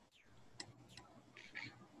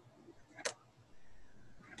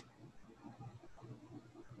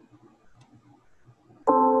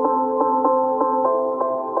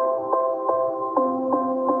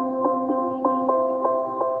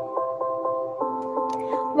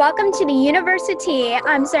Welcome to the university.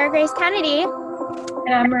 I'm Sarah Grace Kennedy.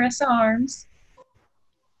 And I'm Marissa Arms.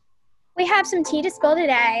 We have some tea to spill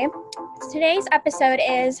today. Today's episode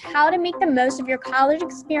is how to make the most of your college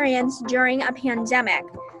experience during a pandemic.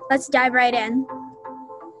 Let's dive right in.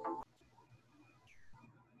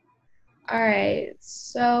 All right,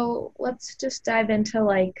 so let's just dive into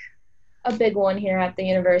a big one here at the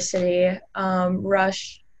university.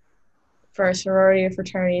 Rush for a sorority or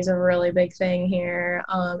fraternity is a really big thing here,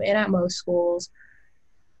 and at most schools.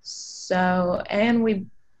 So, and we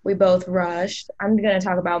both rushed. I'm gonna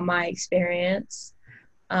talk about my experience.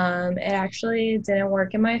 It actually didn't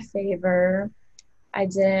work in my favor. I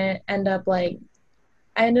didn't end up I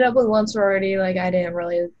ended up with one sorority I didn't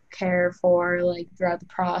really care for throughout the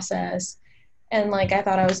process. And I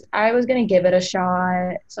thought I was gonna give it a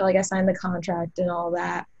shot. So I signed the contract and all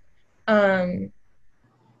that.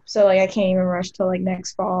 So I can't even rush till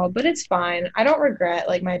next fall, but it's fine. I don't regret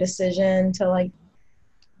my decision to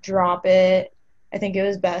drop it. I think it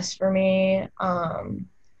was best for me.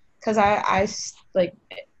 Because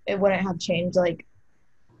it wouldn't have changed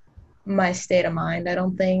my state of mind, I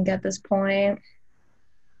don't think, at this point.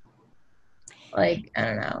 I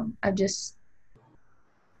don't know. I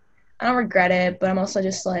don't regret it, but I'm also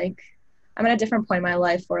just I'm at a different point in my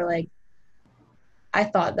life where I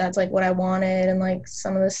thought that's what I wanted and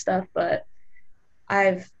some of this stuff, but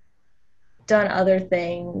I've done other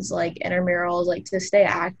things like intramurals to stay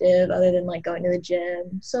active other than going to the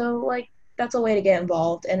gym. So that's a way to get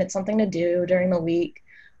involved, and it's something to do during the week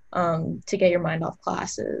to get your mind off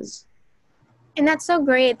classes. And that's so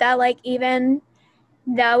great that even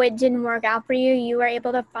though it didn't work out for you, you were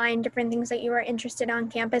able to find different things that you were interested in on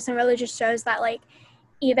campus, and really just shows that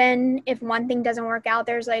even if one thing doesn't work out,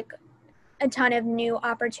 there's a ton of new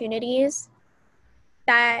opportunities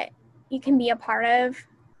that you can be a part of.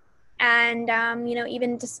 And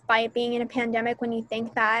even despite being in a pandemic, when you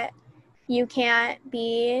think that you can't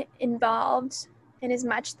be involved in as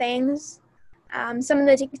much things, some of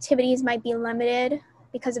the activities might be limited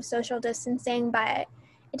because of social distancing, but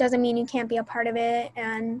it doesn't mean you can't be a part of it.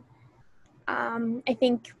 And I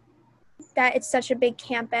think that it's such a big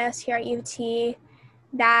campus here at UT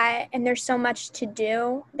and there's so much to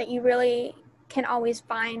do that you really can always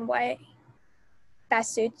find what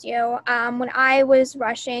best suits you. When I was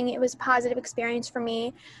rushing, it was a positive experience for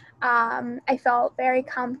me. I felt very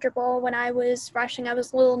comfortable when I was rushing. I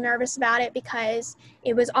was a little nervous about it because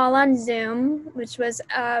it was all on Zoom, which was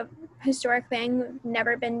a historic thing,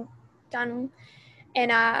 never been done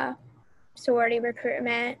in a sorority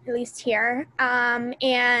recruitment, at least here.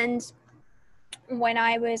 And when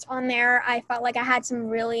I was on there, I felt like I had some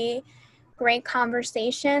really great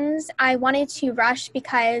conversations. I wanted to rush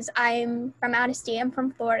because I'm from out of state. I'm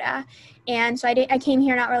from Florida. And so I came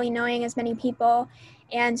here not really knowing as many people.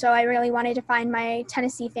 And so I really wanted to find my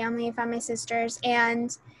Tennessee family, find my sisters.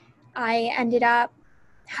 And I ended up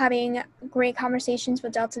having great conversations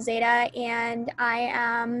with Delta Zeta, and I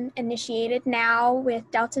am initiated now with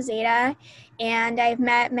Delta Zeta, and I've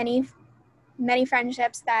met many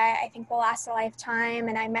friendships that I think will last a lifetime,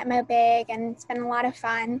 and I met my big, and it's been a lot of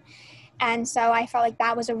fun. And so I felt like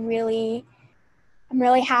that was I'm really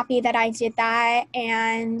happy that I did that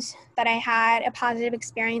and that I had a positive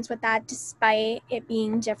experience with that despite it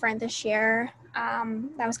being different this year.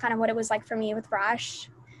 That was kind of what it was like for me with Rush.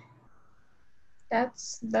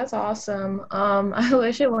 That's awesome. I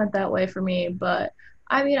wish it went that way for me, but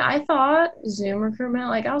I mean, I thought Zoom recruitment,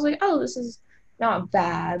 I was like, oh, this is not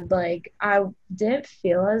bad. I didn't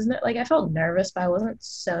feel I felt nervous, but I wasn't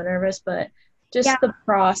so nervous, but Yeah. just the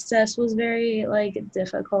process was very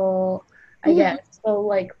difficult, I Mhm. guess.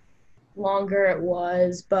 So longer it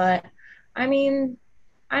was, but I mean,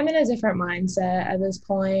 I'm in a different mindset at this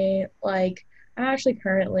point. I'm actually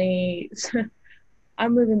currently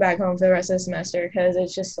I'm moving back home for the rest of the semester because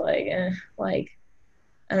it's just I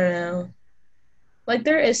don't know.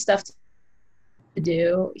 There is stuff to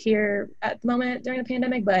do here at the moment during the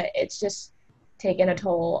pandemic, but it's just taken a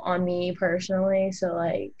toll on me personally. So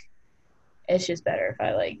it's just better if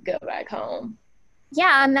I go back home.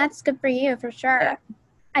 Yeah, and that's good for you for Yeah. sure.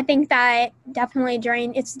 I think that definitely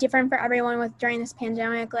it's different for everyone during this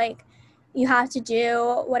pandemic. You have to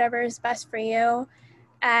do whatever is best for you.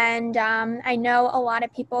 And I know a lot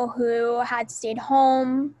of people who had stayed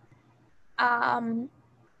home, um,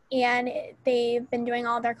 and they've been doing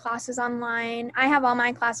all their classes online. I have all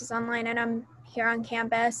my classes online, and I'm here on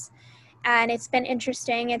campus. And it's been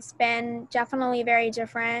interesting. It's been definitely very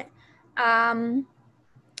different.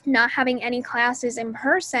 Not having any classes in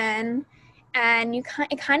person, and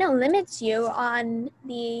it kind of limits you on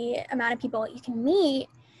the amount of people that you can meet,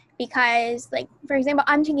 because, like, for example,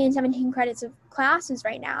 I'm taking 17 credits of classes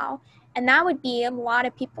right now, and that would be a lot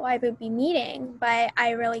of people I would be meeting, but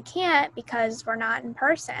I really can't because we're not in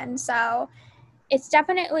person. So it's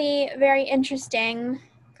definitely very interesting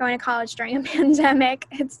going to college during a pandemic.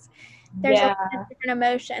 There's a lot Yeah, of different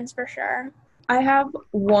emotions for sure. I have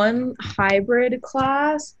one hybrid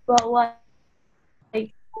class, but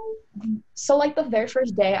like so like the very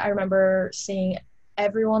first day I remember seeing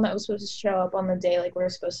everyone that was supposed to show up on the day like we were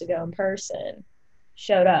supposed to go in person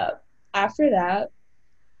showed up. After that,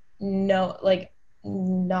 no, like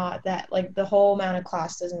not that, like the whole amount of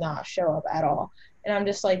class does not show up at all. And I'm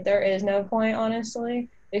just like, there is no point, honestly,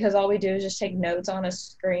 because all we do is just take notes on a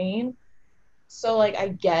screen. So like I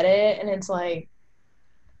get it, and it's like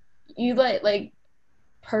you like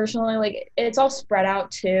personally, like it's all spread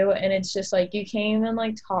out too, and it's just like you can't even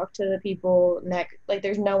like talk to the people next, like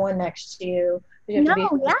there's no one next to you, you have to No, be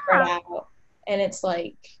so spread yeah. out. And it's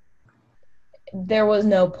like there was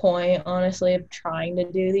no point, honestly, of trying to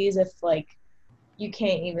do these if like you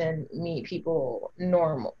can't even meet people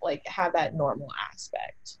normal, like have that normal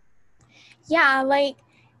aspect. Yeah, like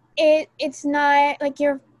it's not like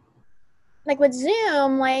you're like with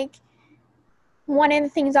Zoom, like one of the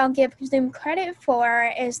things I'll give Zoom credit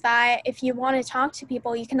for is that if you want to talk to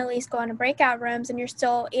people, you can at least go into breakout rooms and you're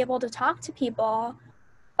still able to talk to people.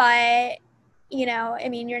 But, I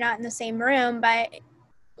mean, you're not in the same room, but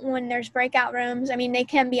when there's breakout rooms, I mean, they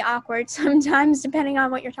can be awkward sometimes depending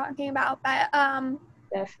on what you're talking about.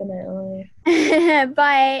 Definitely.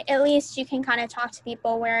 But at least you can kind of talk to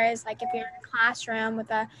people. Whereas, like, if you're in a classroom with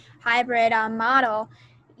a hybrid model,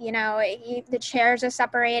 the chairs are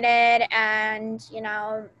separated, and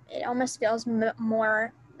it almost feels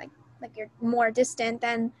more like you're more distant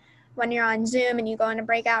than when you're on Zoom and you go into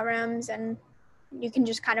breakout rooms and you can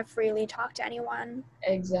just kind of freely talk to anyone.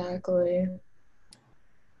 Exactly.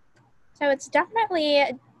 So it's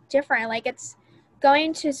definitely different. Like, it's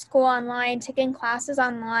going to school online, taking classes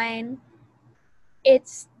online.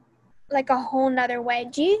 It's like a whole nother way.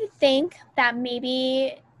 Do you think that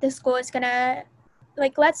maybe the school is gonna,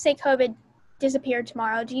 like, let's say COVID disappeared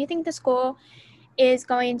tomorrow? Do you think the school is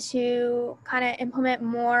going to kind of implement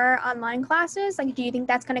more online classes? Like, do you think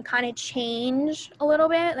that's going to kind of change a little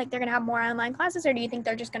bit? Like, they're going to have more online classes, or do you think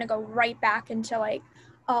they're just going to go right back into like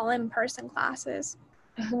all in person classes?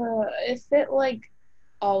 If it like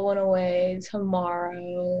all went away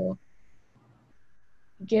tomorrow,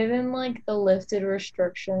 given like the lifted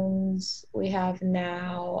restrictions we have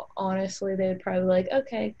now, honestly, they would probably like,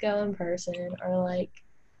 okay, go in person, or like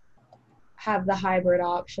have the hybrid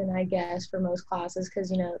option, I guess, for most classes,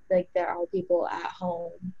 because like there are people at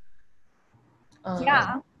home. Um,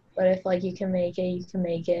 Yeah. but if like you can make it, you can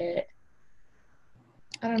make it.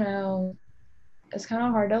 I don't know. It's kind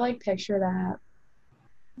of hard to like picture that.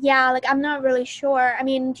 Yeah, like I'm not really sure. I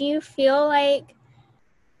mean, do you feel like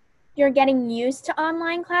you're getting used to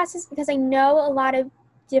online classes? Because I know a lot of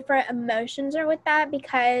different emotions are with that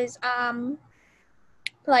because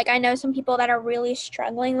like I know some people that are really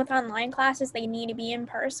struggling with online classes, they need to be in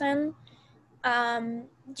person.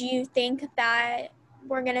 Do you think that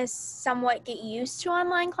we're gonna somewhat get used to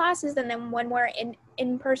online classes, and then when we're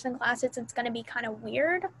in person classes, it's gonna be kind of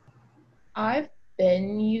weird? I've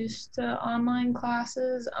been used to online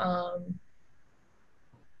classes.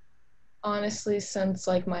 Honestly, since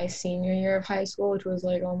like my senior year of high school, which was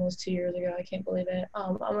like almost 2 years ago. I can't believe it.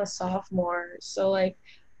 I'm a sophomore, so like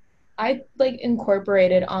I like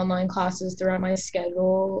incorporated online classes throughout my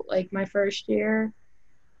schedule, like my first year.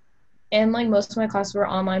 And like most of my classes were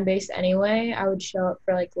online based anyway. I would show up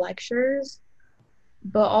for like lectures,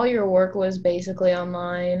 but all your work was basically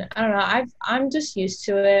online. I don't know. I'm just used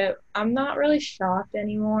to it. I'm not really shocked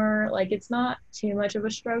anymore. Like it's not too much of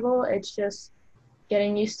a struggle. It's just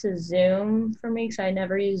getting used to Zoom for me because I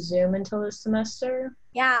never used Zoom until this semester.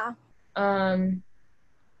 Yeah. Um,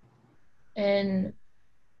 and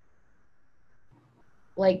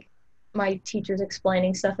like my teachers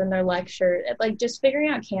explaining stuff in their lecture, like just figuring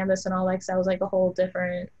out Canvas and all that, 'cause that was like a whole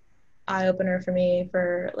different eye opener for me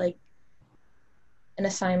for like an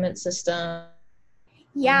assignment system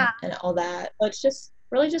Yeah. and all that. But it's just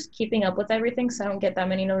really just keeping up with everything, so I don't get that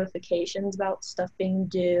many notifications about stuff being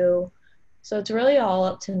due. So it's really all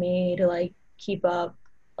up to me to like keep up.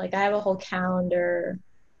 Like I have a whole calendar,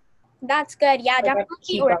 That's good. Yeah, like I have definitely to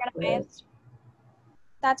be keep up with. organized.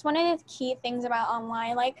 That's one of the key things about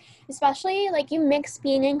online. Like, especially like you mix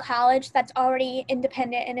being in college that's already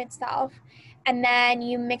independent in itself, and then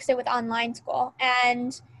you mix it with online school.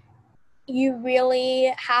 And you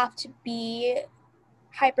really have to be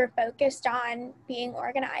hyper focused on being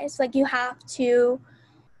organized. Like, you have to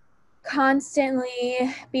constantly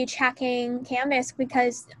be checking Canvas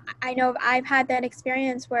because I know I've had that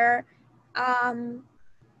experience where, um,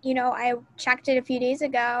 I checked it a few days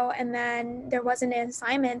ago and then there wasn't an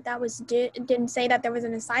assignment that was due, didn't say that there was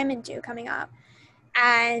an assignment due coming up.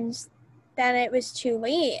 And then it was too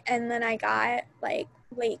late and then I got like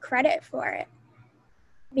late credit for it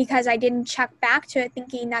because I didn't check back to it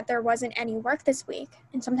thinking that there wasn't any work this week.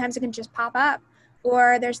 And sometimes it can just pop up,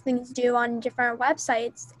 or there's things due on different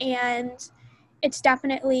websites. And it's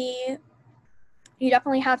definitely, you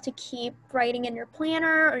definitely have to keep writing in your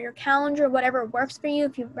planner or your calendar, whatever works for you.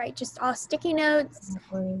 If you write just all sticky notes,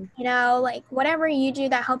 like whatever you do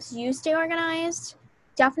that helps you stay organized,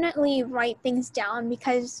 definitely write things down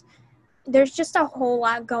because there's just a whole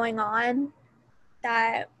lot going on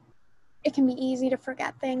that it can be easy to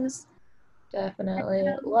forget things. Definitely.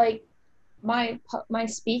 Like my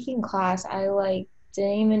speaking class, I like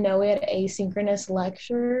didn't even know we had asynchronous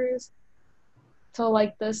lectures till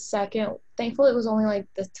like the second. Thankfully, it was only like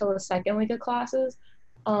till the second week of classes.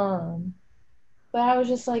 Um, but I was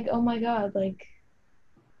just like, oh my God, like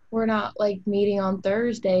we're not like meeting on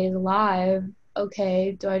Thursdays live.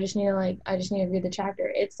 Okay, do I just need to I just need to read the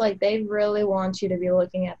chapter. It's like they really want you to be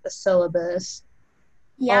looking at the syllabus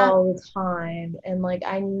Yeah. all the time. And like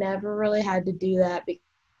I never really had to do that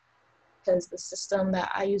because the system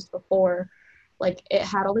that I used before, like it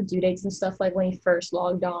had all the due dates and stuff like when you first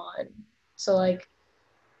logged on. So like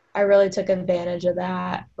I really took advantage of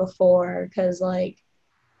that before because like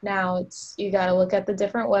now it's you got to look at the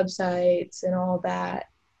different websites and all that.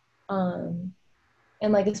 Um,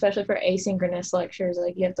 and like especially for asynchronous lectures,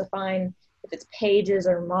 like you have to find if it's pages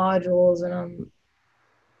or modules, and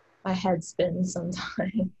my head spins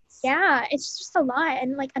sometimes. Yeah, it's just a lot.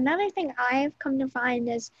 And like another thing I've come to find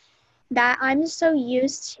is that I'm so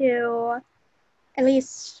used to, at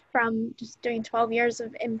least from just doing 12 years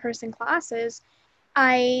of in-person classes,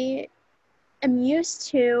 I am used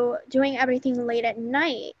to doing everything late at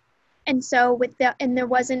night. And so and there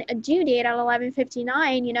wasn't a due date at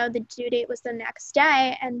 11:59, the due date was the next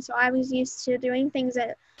day. And so I was used to doing things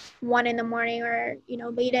at 1 in the morning or,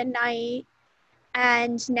 late at night.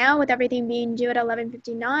 And now with everything being due at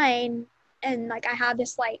 11:59 and like I have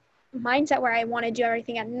this like mindset where I want to do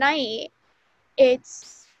everything at night,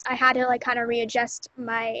 I had to like kind of readjust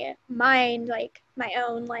my mind, like my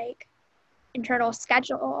own like internal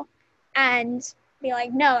schedule and be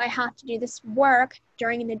like, no, I have to do this work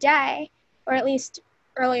during the day or at least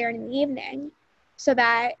earlier in the evening so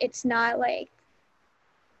that it's not like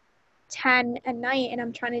 10 at night and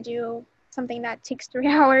I'm trying to do something that takes 3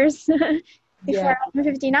 hours Yeah, before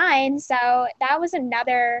 11:59. So that was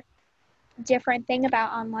another different thing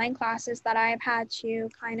about online classes that I've had to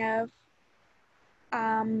kind of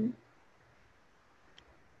um,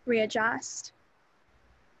 readjust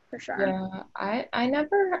for sure. yeah. I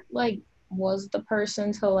never like was the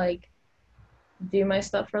person to like do my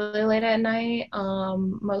stuff really late at night.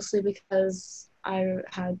 Mostly because I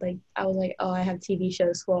was like, oh, I have TV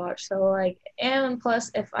shows to watch. So like, and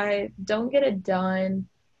plus if I don't get it done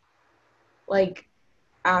like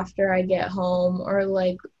after I get home or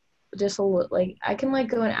like just like I can like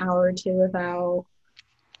go an hour or two without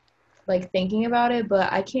like thinking about it,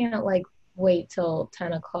 but I can't like wait till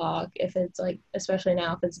 10 o'clock if it's like, especially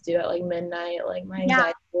now if it's due at like midnight, like my Yeah.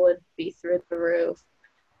 anxiety would be through the roof.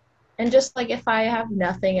 And just like if I have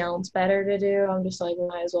nothing else better to do, I'm just like,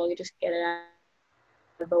 might as well just get it out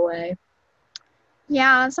of the way.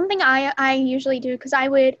 Yeah, something I usually do because I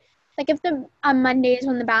would like if the on Mondays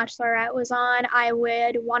when The Bachelorette was on, I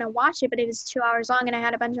would want to watch it, but it was 2 hours long and I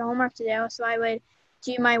had a bunch of homework to do, so I would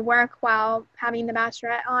do my work while having The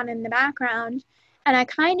Bachelorette on in the background. And I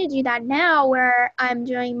kind of do that now where I'm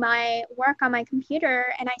doing my work on my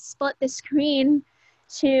computer and I split the screen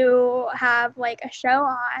to have like a show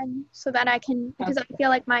on so that I can because I feel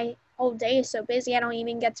like my whole day is so busy I don't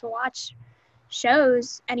even get to watch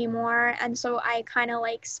shows anymore, and so I kind of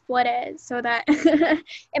like split it so that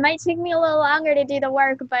it might take me a little longer to do the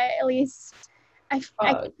work, but at least I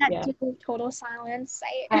Oh can't yeah. do total silence.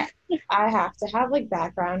 I I have to have like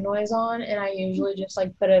background noise on, and I usually just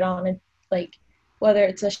like put it on and like whether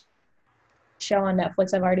it's a show on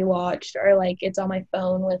Netflix I've already watched or like it's on my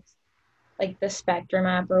phone with like the Spectrum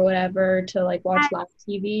app or whatever to like watch live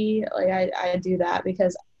TV. Like I do that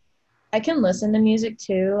because I can listen to music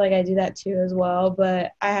too. Like I do that too as well,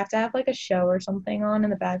 but I have to have like a show or something on in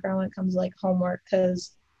the background when it comes to like homework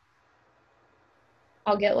because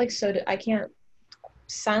I'll get like I can't.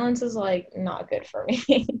 Silence is like not good for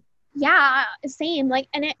me. Yeah, same. Like,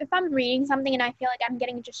 and if I'm reading something and I feel like I'm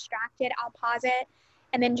getting distracted, I'll pause it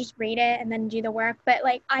and then just read it and then do the work. But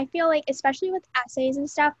like, I feel like, especially with essays and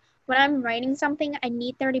stuff, when I'm writing something, I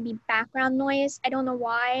need there to be background noise. I don't know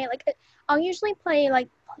why. Like, I'll usually play like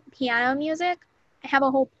piano music. I have a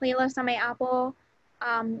whole playlist on my Apple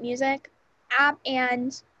Music app,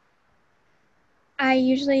 and I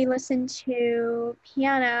usually listen to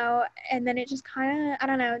piano, and then it just kind of, I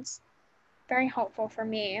don't know, it's very helpful for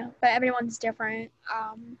me, but everyone's different.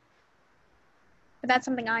 But that's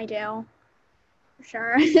something I do for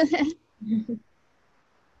sure.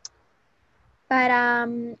 But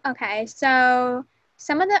okay, so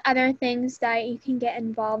some of the other things that you can get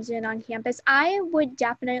involved in on campus, I would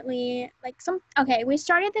definitely like some. Okay, we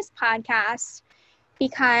started this podcast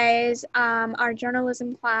because our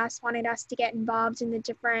journalism class wanted us to get involved in the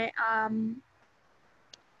different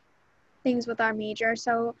things with our major.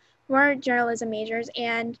 So we're journalism majors,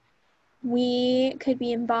 and we could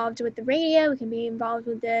be involved with the radio, we can be involved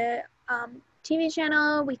with the TV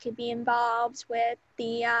channel, we could be involved with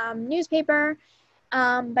the newspaper,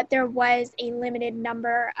 but there was a limited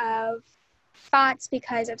number of spots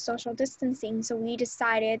because of social distancing. So we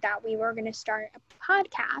decided that we were going to start a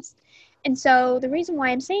podcast. And so the reason why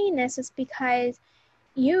I'm saying this is because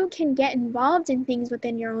you can get involved in things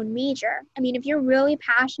within your own major. I mean, if you're really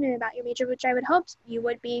passionate about your major, which I would hope you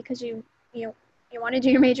would be because you want to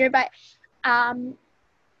do your major, but um,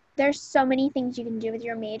 there's so many things you can do with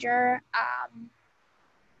your major,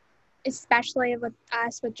 especially with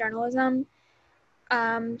us with journalism.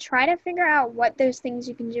 Try to figure out what those things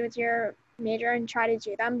you can do with your major and try to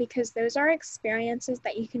do them, because those are experiences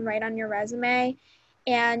that you can write on your resume.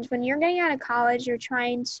 And when you're getting out of college, you're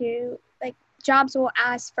trying to, like, jobs will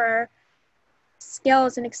ask for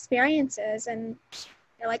skills and experiences, and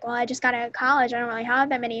you're like, well, I just got out of college, I don't really have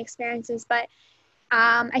that many experiences. But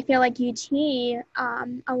I feel like UT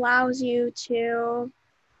allows you to,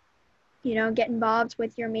 get involved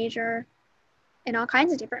with your major in all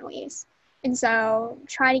kinds of different ways. And so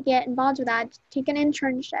try to get involved with that. Take an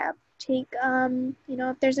internship. Take,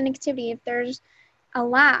 if there's an activity, if there's a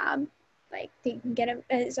lab, like they can get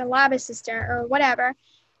as a lab assistant or whatever.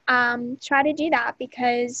 Try to do that,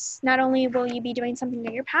 because not only will you be doing something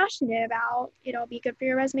that you're passionate about, it'll be good for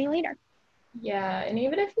your resume later. Yeah, and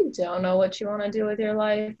even if you don't know what you want to do with your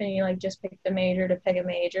life and you like just pick the major to pick a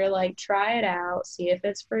major, like try it out, see if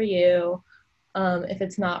it's for you. If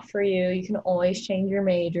it's not for you, you can always change your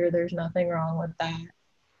major. There's nothing wrong with that.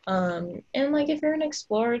 And like if you're an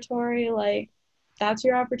exploratory, like that's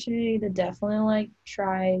your opportunity to definitely like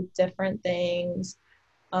try different things.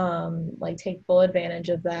 Like take full advantage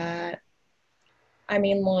of that. I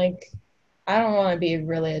mean, like I don't want to be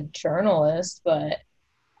really a journalist, but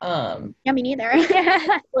Yeah, me neither.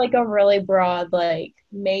 like a really broad like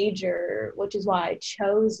major, which is why I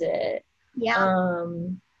chose it. Yeah.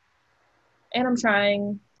 Um, and I'm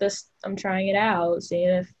trying it out, seeing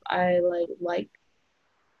if I like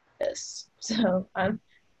this. So I'm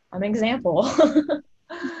an example.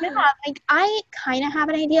 Yeah, like I kind of have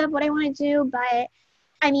an idea of what I want to do, but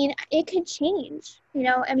I mean, it could change.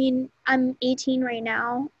 I mean, I'm 18 right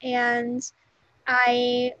now, and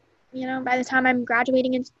I, by the time I'm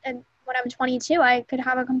graduating and when I'm 22, I could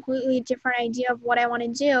have a completely different idea of what I want to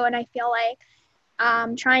do. And I feel like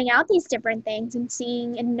trying out these different things and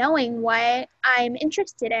seeing and knowing what I'm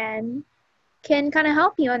interested in can kind of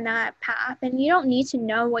help you on that path. And you don't need to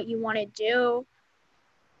know what you want to do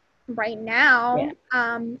right Yeah. now.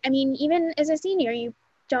 I mean, even as a senior, you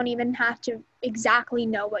don't even have to exactly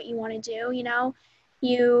know what you want to do.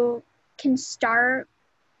 You can start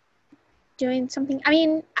doing something. I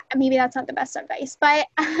mean, maybe that's not the best advice, but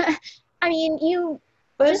I mean, you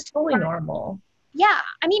But just, it's totally normal. yeah,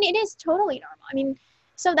 I mean, it is totally normal. I mean,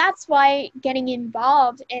 so that's why getting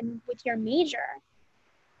involved in with your major,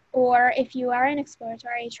 or if you are an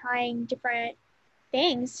exploratory, trying different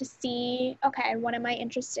things to see, okay, what am I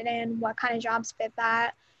interested in? What kind of jobs fit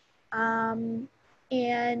that? Um,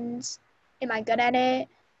 and am I good at it?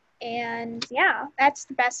 And yeah, that's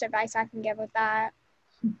the best advice I can give with that.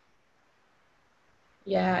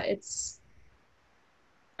 Yeah,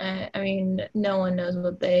 I mean, no one knows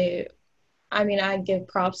what they, I mean, I give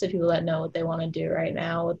props to people that know what they want to do right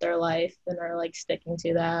now with their life and are like sticking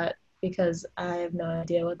to that because I have no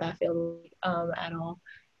idea what that feels like at all.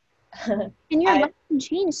 And your I life can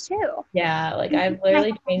change too. Yeah, like You I've might literally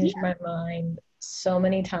have no idea. changed my mind so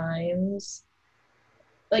many times.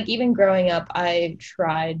 Like even growing up, I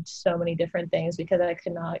tried so many different things because I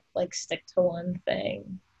could not like stick to one thing.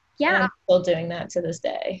 And Yeah, I'm still doing that to this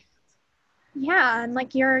day. yeah, and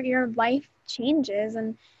like your life changes,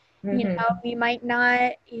 and Hmm. you might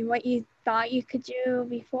not, what you thought you could do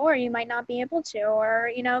before, you might not be able to,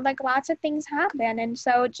 or like lots of things happen, and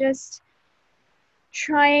so just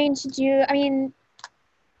trying to do, I mean,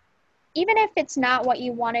 even if it's not what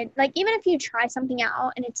you wanted, like even if you try something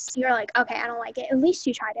out and you're like, okay, I don't like it, at least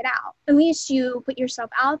you tried it out. At least you put yourself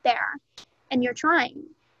out there and you're trying.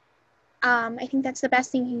 I think that's the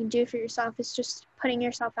best thing you can do for yourself is just putting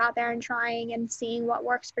yourself out there and trying and seeing what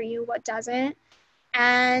works for you, what doesn't.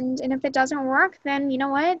 And if it doesn't work, then you know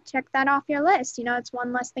what? Check that off your list. It's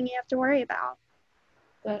one less thing you have to worry about.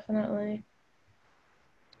 Definitely.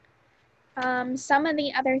 Some of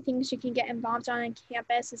the other things you can get involved on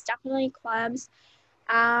campus is definitely clubs.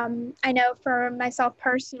 I know for myself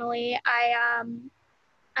personally,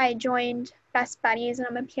 I joined Best Buddies and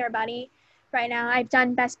I'm a peer buddy right now. I've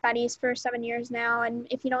done Best Buddies for 7 years now, and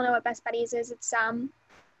if you don't know what Best Buddies is, it's an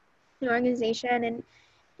organization, and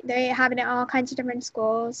they have it in all kinds of different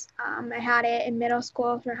schools. I had it in middle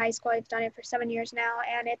school through high school. I've done it for 7 years now,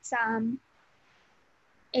 and it's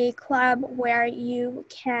a club where you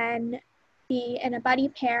can be in a buddy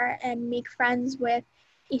pair and make friends with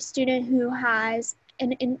a student who has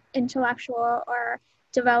an intellectual or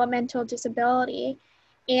developmental disability.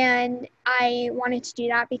 And I wanted to do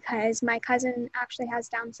that because my cousin actually has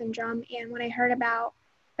Down syndrome. And when I heard about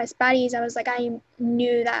Best Buddies, I was like, I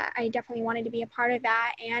knew that I definitely wanted to be a part of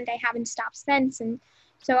that. And I haven't stopped since. And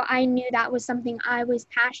so I knew that was something I was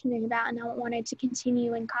passionate about and I wanted to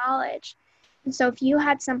continue in college. And so if you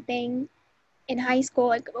had something in high school,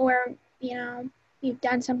 like, or, you've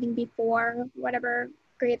done something before, whatever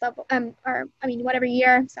grade level, or, I mean, whatever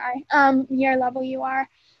year, sorry, year level you are,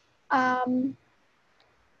 um,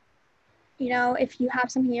 if you have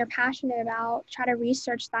something you're passionate about, try to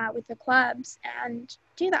research that with the clubs and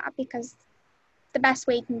do that because the best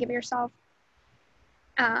way you can give yourself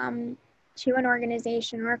to an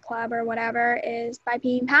organization or a club or whatever is by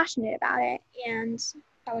being passionate about it. And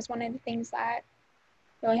that was one of the things that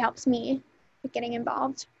really helps me with getting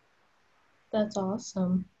involved. That's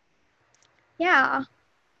awesome. Yeah.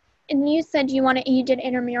 And you said you did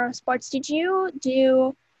intramural sports. Did you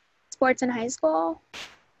do sports in high school?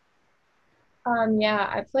 Yeah,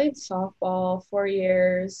 I played softball 4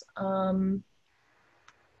 years. And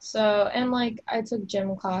like I took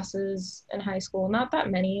gym classes in high school, not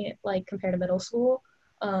that many, like compared to middle school.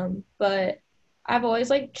 But I've always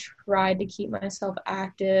like tried to keep myself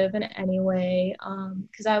active in any way.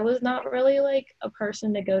 Because I was not really like a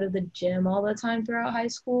person to go to the gym all the time throughout high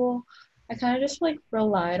school. I kind of just like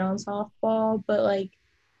relied on softball, but like,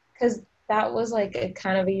 because that was like a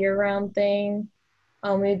kind of a year-round thing.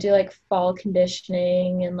 We do like fall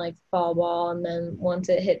conditioning and like fall ball, and then once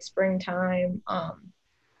it hit springtime,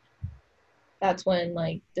 that's when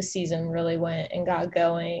like the season really went and got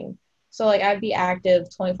going. So like I'd be active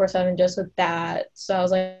 24/7 just with that. So I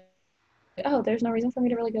was like, oh, there's no reason for me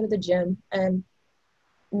to really go to the gym. And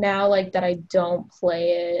now like that I don't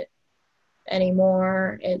play it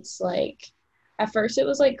anymore, it's like at first it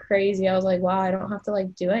was like crazy. I was like, wow, I don't have to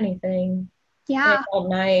like do anything. And it Yeah. felt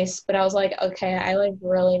nice, but I was like, okay, I like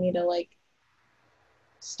really need to like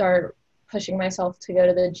start pushing myself to go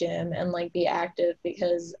to the gym and like be active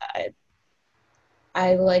because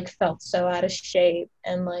I like felt so out of shape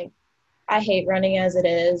and like I hate running as it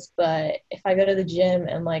is, but if I go to the gym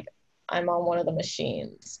and like I'm on one of the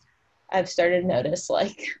machines, I've started to notice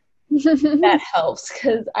like that helps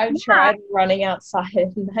because I've Yeah. tried running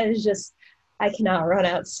outside and that is just I cannot run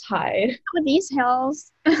outside. With these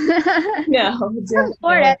hills. No, From definitely.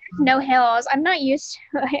 Florida, there's no hills. I'm not used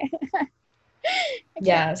to it. I can't.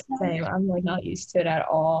 Yeah, same. I'm like not used to it at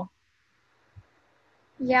all.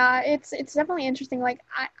 Yeah, it's definitely interesting. Like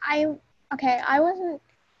okay, I wasn't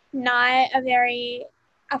not a very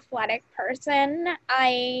athletic person.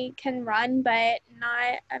 I can run, but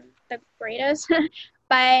not the greatest.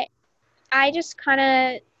 But I just kind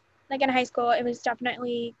of like in high school, it was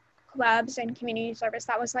definitely clubs and community service.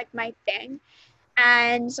 That was like my thing.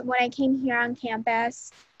 And when I came here on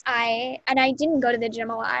campus, I didn't go to the gym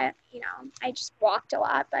a lot. I just walked a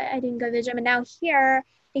lot, but I didn't go to the gym. And now here,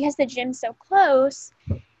 because the gym's so close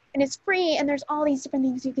and it's free and there's all these different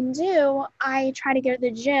things you can do, I try to go to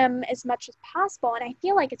the gym as much as possible. And I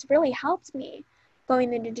feel like it's really helped me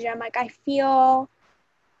going to the gym. Like I feel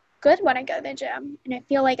good when I go to the gym, and I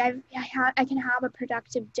feel like I can have a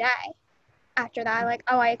productive day after that. Like,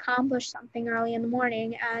 oh, I accomplished something early in the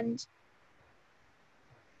morning, and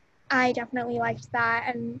I definitely liked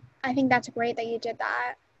that. And I think that's great that you did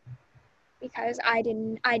that because I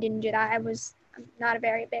didn't do that. I'm not a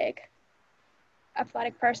very big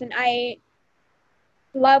athletic person. I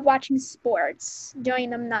love watching sports,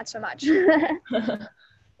 doing them not so much.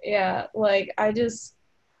 Yeah, like I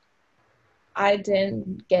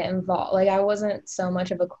didn't get involved. Like I wasn't so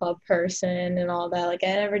much of a club person and all that. Like I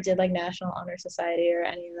never did like National Honor Society or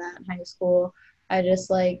any of that in high school. I just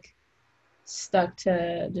like stuck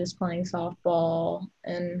to just playing softball.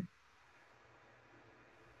 And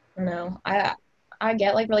I don't know, I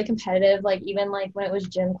get like really competitive, like even like when it was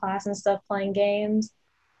gym class and stuff, playing games.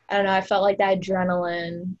 I don't know, I felt like that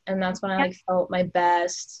adrenaline, and that's when I Yeah. like felt my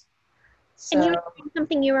best. And you So were doing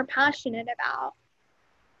something you were passionate about.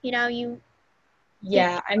 You know, you did,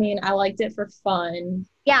 yeah, I mean, I liked it for fun.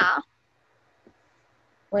 yeah.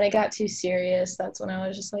 When it got too serious, that's when I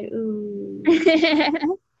was just like, ooh,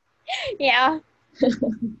 Yeah.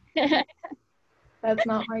 that's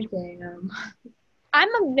not my jam.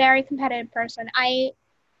 I'm a very competitive person.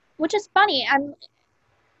 Which is funny.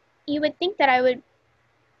 You would think that I would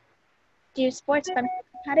do sports if I'm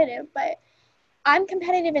competitive, but I'm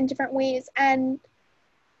competitive in different ways. And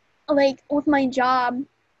like with my job,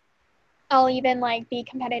 I'll even like be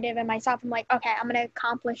competitive in myself. I'm like, okay, I'm gonna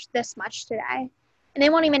accomplish this much today, and they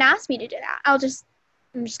won't even ask me to do that. I'm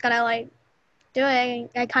just gonna like do it.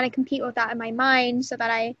 I kind of compete with that in my mind so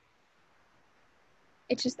that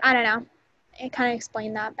it's just, I don't know. I kind of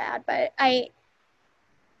explained that bad, but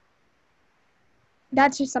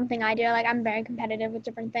that's just something I do. Like I'm very competitive with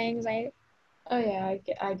different things. Oh yeah,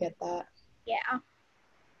 I get that. Yeah.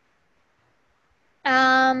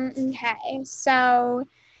 Okay. So,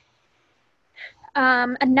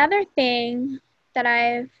 another thing that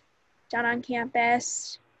I've done on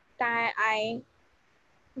campus that I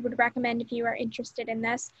would recommend if you are interested in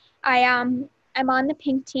this. I'm on the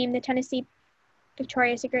pink team, the Tennessee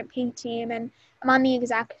Victoria's Secret pink team, and I'm on the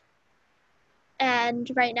exec. And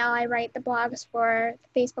right now I write the blogs for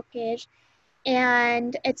the Facebook page.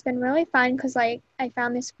 And it's been really fun because like I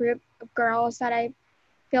found this group of girls that I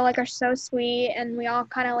feel like are so sweet, and we all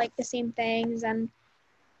kind of like the same things. And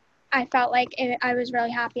I felt like I was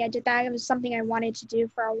really happy I did that. It was something I wanted to do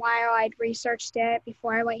for a while. I'd researched it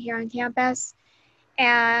before I went here on campus,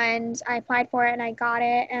 and I applied for it and I got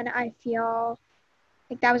it, and I feel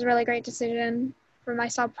like that was a really great decision for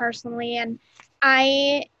myself personally. And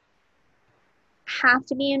I have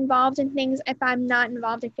to be involved in things. If I'm not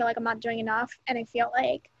involved, I feel like I'm not doing enough, and I feel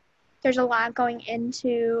like there's a lot going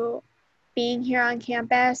into being here on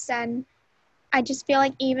campus. And I just feel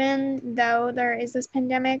like even though there is this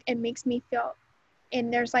pandemic, it makes me feel,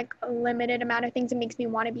 and there's like a limited amount of things, it makes me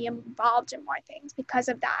want to be involved in more things because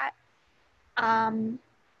of that. um,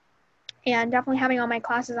 and definitely having all my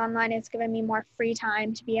classes online has given me more free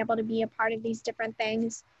time to be able to be a part of these different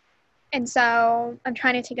things. And so I'm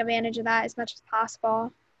trying to take advantage of that as much as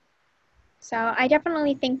possible. So I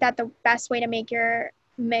definitely think that the best way to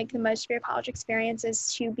make the most of your college experience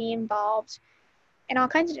is to be involved in all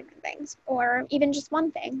kinds of different things, or even just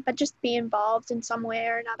one thing, but just be involved in some way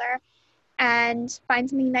or another, and find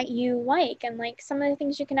something that you like. And like some of the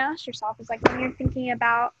things you can ask yourself is like when you're thinking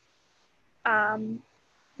about um,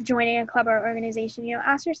 joining a club or organization,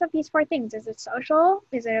 ask yourself these four things. Is it social?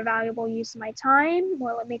 Is it a valuable use of my time?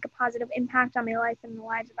 Will it make a positive impact on my life and the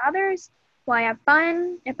lives of others? Will I have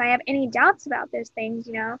fun? If I have any doubts about those things,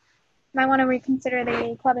 you might want to reconsider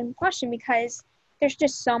the club in question, because there's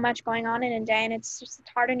just so much going on in a day, and it's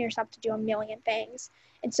hard on yourself to do a million things.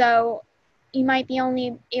 And so you might be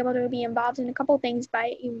only able to be involved in a couple things,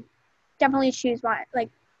 but you definitely choose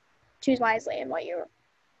wisely in what you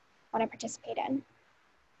want to participate in.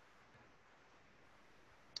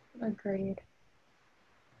 Agreed.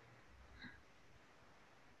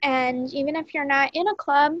 And even if you're not in a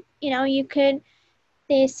club, you could,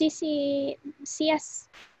 the CS,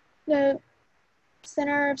 the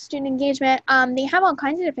Center of Student Engagement, they have all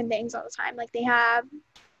kinds of different things all the time. Like they have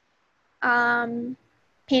um,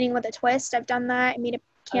 painting with a twist. I've done that. I made a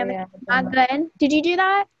Oh canvas. yeah, I've done Not that. good. Did you do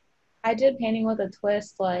that? I did painting with a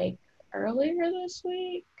twist like earlier this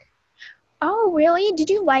week. Oh, really? Did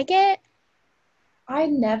you like it? I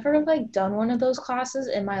never like done one of those classes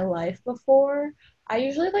in my life before. I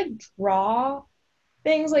usually like draw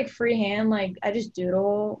things like freehand, like I just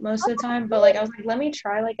doodle most of the time, but like I was like, let me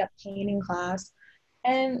try like a painting class.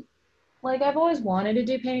 And like I've always wanted to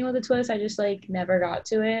do painting with a twist. I just like never got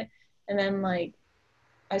to it. And then like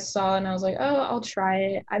I saw it and I was like, oh, I'll try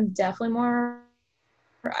it. I definitely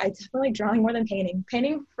like drawing more than painting.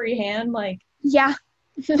 Painting freehand, like Yeah,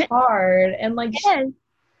 it's it hard. And is.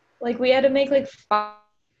 like we had to make like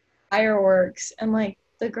fireworks, and like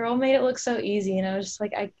the girl made it look so easy, and I was just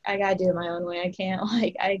like, I gotta do it my own way. I can't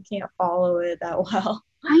like I can't follow it that well.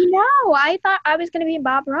 I know. I thought I was going to be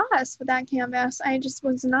Bob Ross with that canvas. I just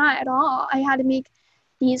was not at all. I had to make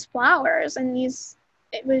these flowers and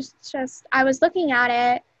it was just, I was looking at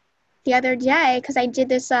it the other day because I did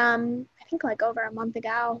this, I think like over a month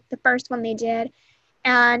ago, the first one they did.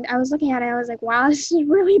 And I was looking at it, I was like, wow, this is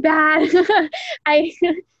really bad. I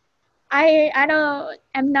I don't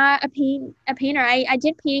I'm not a painter. I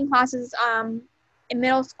did painting classes in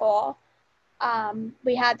middle school.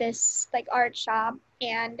 We had this like art shop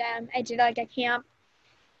and I did like a camp.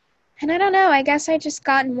 And I don't know, I guess I just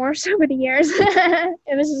gotten worse over the years.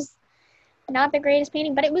 It was just not the greatest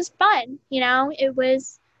painting, but it was fun, you know? It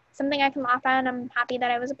was something I can laugh at and I'm happy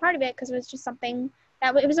that I was a part of it because it was just something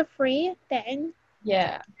it was a free thing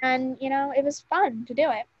Yeah, and you know, it was fun to do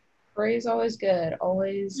it. free is always good. Mhm.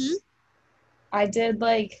 Always. I did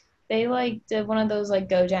like they like did one of those like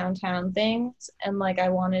go downtown things, and like I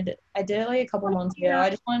did it like a couple Oh, months ago. yeah. I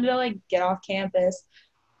just wanted to like get off campus,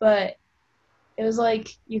 but it was like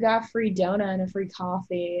you got free donut and a free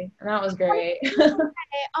coffee, and that was great.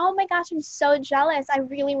 Oh my gosh, I'm so jealous. I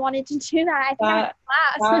really wanted to do that. I think I'm in that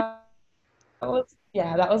class. that was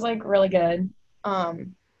yeah, that was like really good.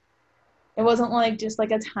 Um, it wasn't like just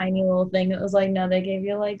like a tiny little thing. It was like no, they gave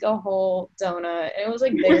you like a whole donut, and it was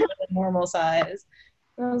like bigger than normal size.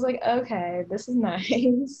 And I was like, okay, this is Do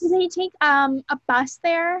nice. they take a bus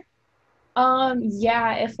there?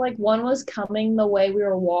 Yeah, if like one was coming the way we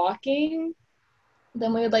were walking,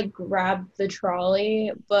 then we would like grab the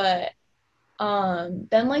trolley, but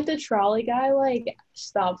then like the trolley guy like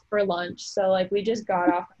stopped for lunch, so like we just got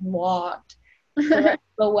off and walked the rest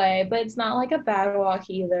of the way, but it's not like a bad walk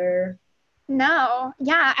either. No.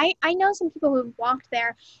 Yeah, I know some people who've walked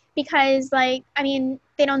there because like I mean,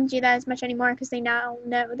 they don't do that as much anymore because they now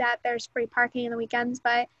know that there's free parking in the weekends,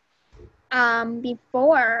 but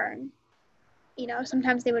before, you know,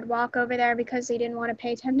 sometimes they would walk over there because they didn't want to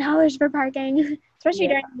pay $10 for parking, especially Yeah.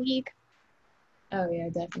 during the week. Oh yeah,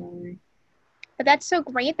 definitely. But that's so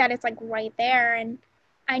great that it's like right there and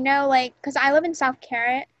I know like cuz I live in South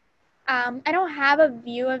Carrot. I don't have a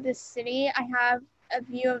view of the city. I have a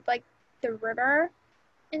view of like the river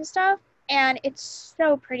and stuff, and it's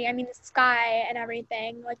so pretty. I mean, the sky and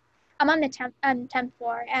everything. Like, I'm on the tenth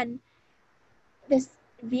floor, and this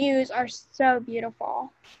views are so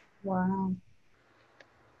beautiful. Wow.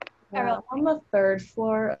 I really Yeah, I'm on the third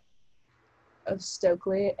floor of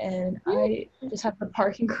Stokely, and I mm, just have the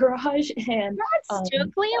parking garage and that's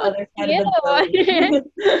Stokely. the Look other at side of the you.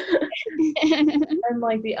 building. And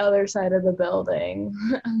like the other side of the building.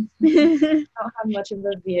 I don't have much of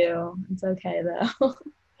a view. It's okay though.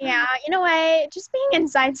 Yeah, you know what? Just being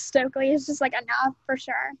inside Stokely is just like enough for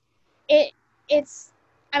sure. It it's.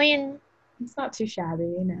 I mean, It's not too shabby,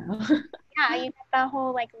 you know. yeah, you get that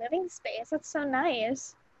whole like living space. That's so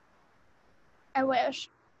nice. I wish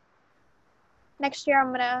next year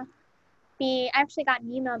I'm gonna I actually got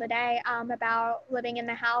an email today about living in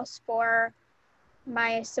the house for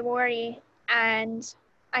my sorority, and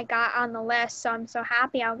I got on the list, so I'm so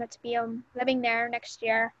happy I'll get to be living there next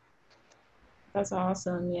year. That's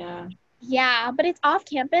awesome. Yeah. Yeah, but it's off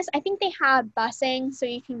campus. I think they have busing, so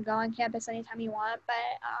you can go on campus anytime you want, but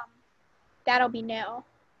that'll be new,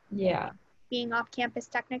 Yeah. being off campus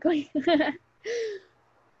technically.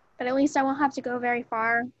 But at least I won't have to go very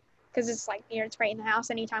far because it's like here, it's right in the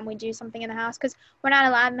house anytime we do something in the house because we're not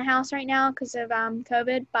allowed in the house right now because of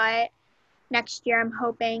COVID, but next year I'm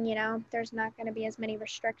hoping, you know, there's not going to be as many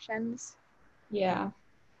restrictions. Yeah.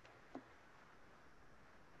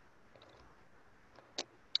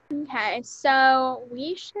 Okay, so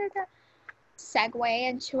we should segue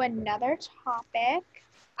into another topic.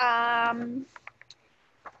 Um,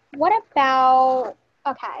 what about,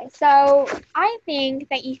 okay, so I think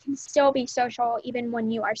that you can still be social even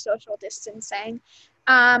when you are social distancing.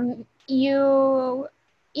 You,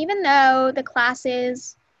 even though the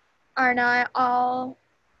classes are not all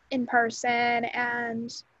in person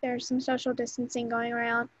and there's some social distancing going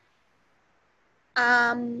around,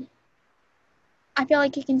 um, I feel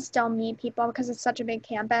like you can still meet people because it's such a big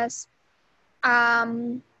campus.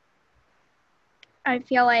 Um, I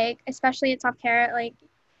feel like, especially at Top Carrot, like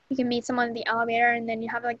you can meet someone in the elevator and then you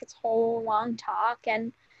have like this whole long talk.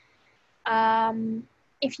 And um,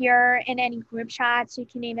 if you're in any group chats, you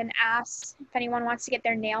can even ask if anyone wants to get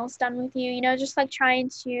their nails done with you. You know, just like trying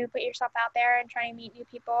to put yourself out there and try to meet new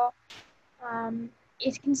people. Um,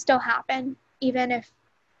 it can still happen, even if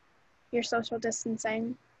you're social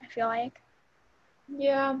distancing, I feel like.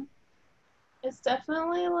 Yeah. It's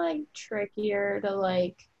definitely like trickier to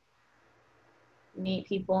like meet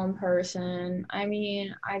people in person. I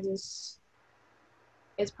mean,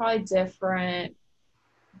 it's probably different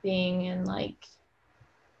being in like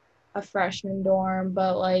a freshman dorm,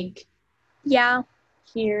 but like Yeah.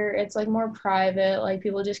 here it's like more private, like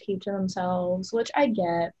people just keep to themselves, which I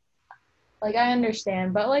get. Like I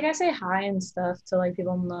understand, but like I say hi and stuff to like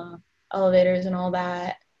people in the elevators and all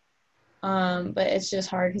that. But it's just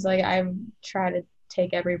hard because like I try to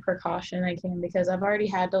take every precaution I can because I've already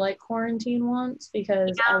had to like quarantine once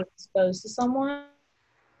because I was exposed to someone.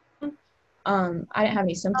 I didn't have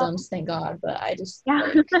any Oh, symptoms, thank God, but I just yeah.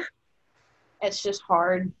 like it's just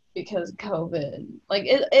hard because COVID. Like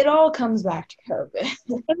it all comes back to COVID.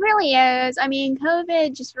 It really is. I mean,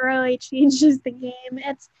 COVID just really changes the game.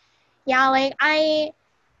 Yeah, like I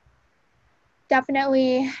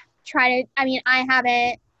definitely try to, I mean,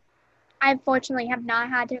 I fortunately have not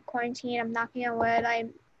had to quarantine. I'm knocking on wood.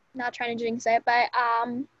 I'm not trying to jinx it, but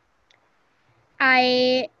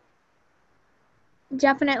I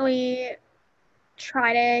definitely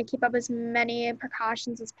try to keep up as many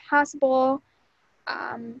precautions as possible.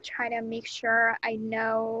 Try to make sure I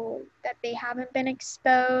know that they haven't been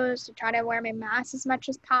exposed. To try to wear my mask as much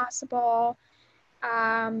as possible.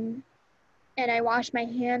 Um, and I wash my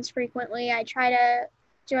hands frequently. I try to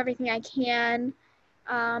do everything I can.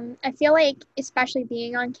 I feel like, especially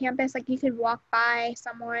being on campus, like you could walk by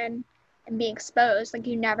someone and be exposed. Like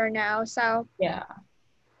you never know. So Yeah.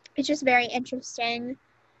 it's just very interesting.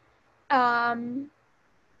 Um,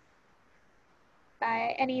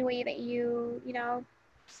 by any way that you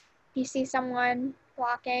see someone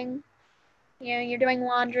walking, you're doing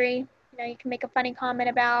laundry, you can make a funny comment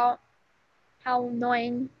about how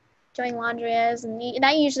annoying doing laundry is, and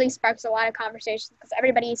that usually sparks a lot of conversations because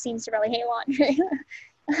everybody seems to really hate laundry.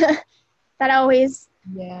 That always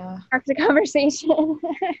Yeah. sparks a conversation.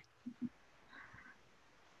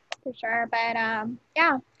 For sure. But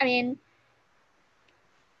yeah, I mean,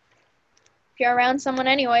 if you're around someone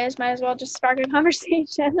anyways, might as well just spark a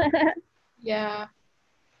conversation. Yeah.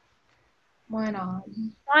 Why not?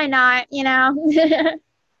 Why not,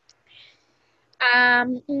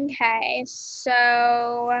 Okay, so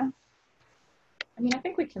I mean, I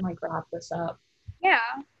think we can like wrap this up. yeah.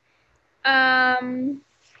 Um,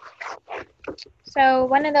 so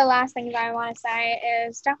one of the last things I want to say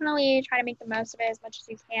is definitely try to make the most of it as much as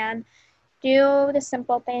you can. Do the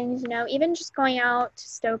simple things, even just going out to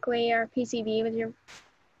Stokely or PCV with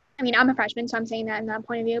I mean, I'm a freshman, so I'm saying that in that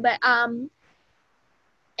point of view, but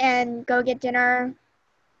and go get dinner,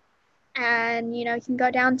 and you can go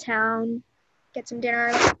downtown, get some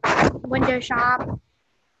dinner, like window shop.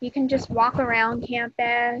 You can just walk around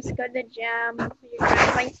campus, go to the gym with your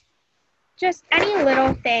friends. Like just any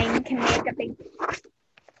little thing can make a big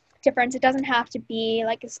difference. It doesn't have to be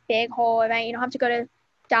like this big whole event. You don't have to go to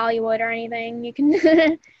Dollywood or anything. You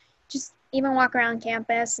can just even walk around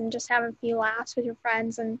campus and just have a few laughs with your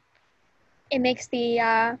friends, and it makes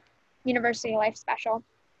the university life special.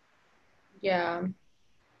 Yeah.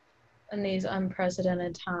 In these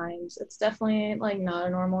unprecedented times, it's definitely like not a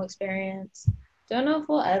normal experience. Don't know if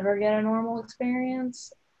we'll ever get a normal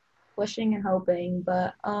experience. Wishing and hoping,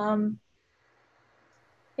 but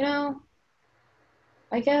you know,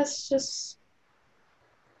 I guess just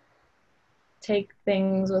take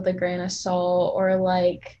things with a grain of salt or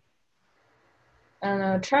like I don't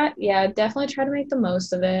know, definitely try to make the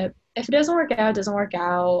most of it. If it doesn't work out, it doesn't work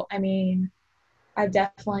out. I mean, I've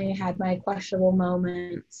definitely had my questionable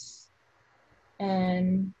moments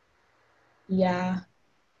and yeah,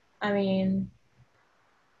 I mean,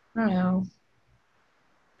 I don't know.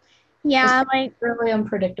 It's Yeah, like really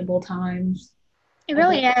unpredictable times. it Every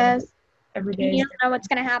really is. every day You is don't know what's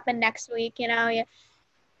going to happen next week. You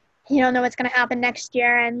don't know what's going to happen next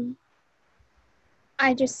year, and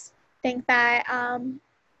I just think that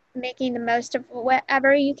making the most of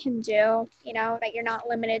whatever you can do, that you're not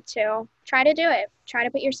limited to, try to do it. Try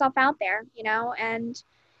to put yourself out there, and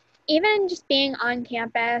even just being on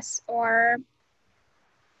campus or,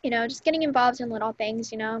 just getting involved in little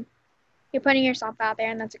things, you're putting yourself out there,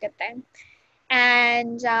 and that's a good thing.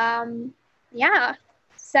 And yeah,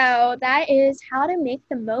 so that is how to make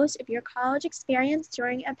the most of your college experience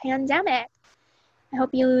during a pandemic. I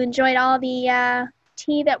hope you enjoyed all the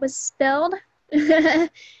tea that was spilled.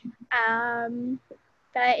 um,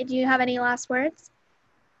 but do you have any last words?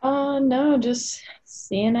 no, just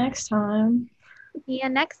see you next time. See you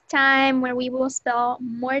next time where we will spill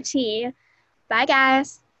more tea. Bye,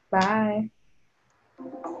 guys. Bye.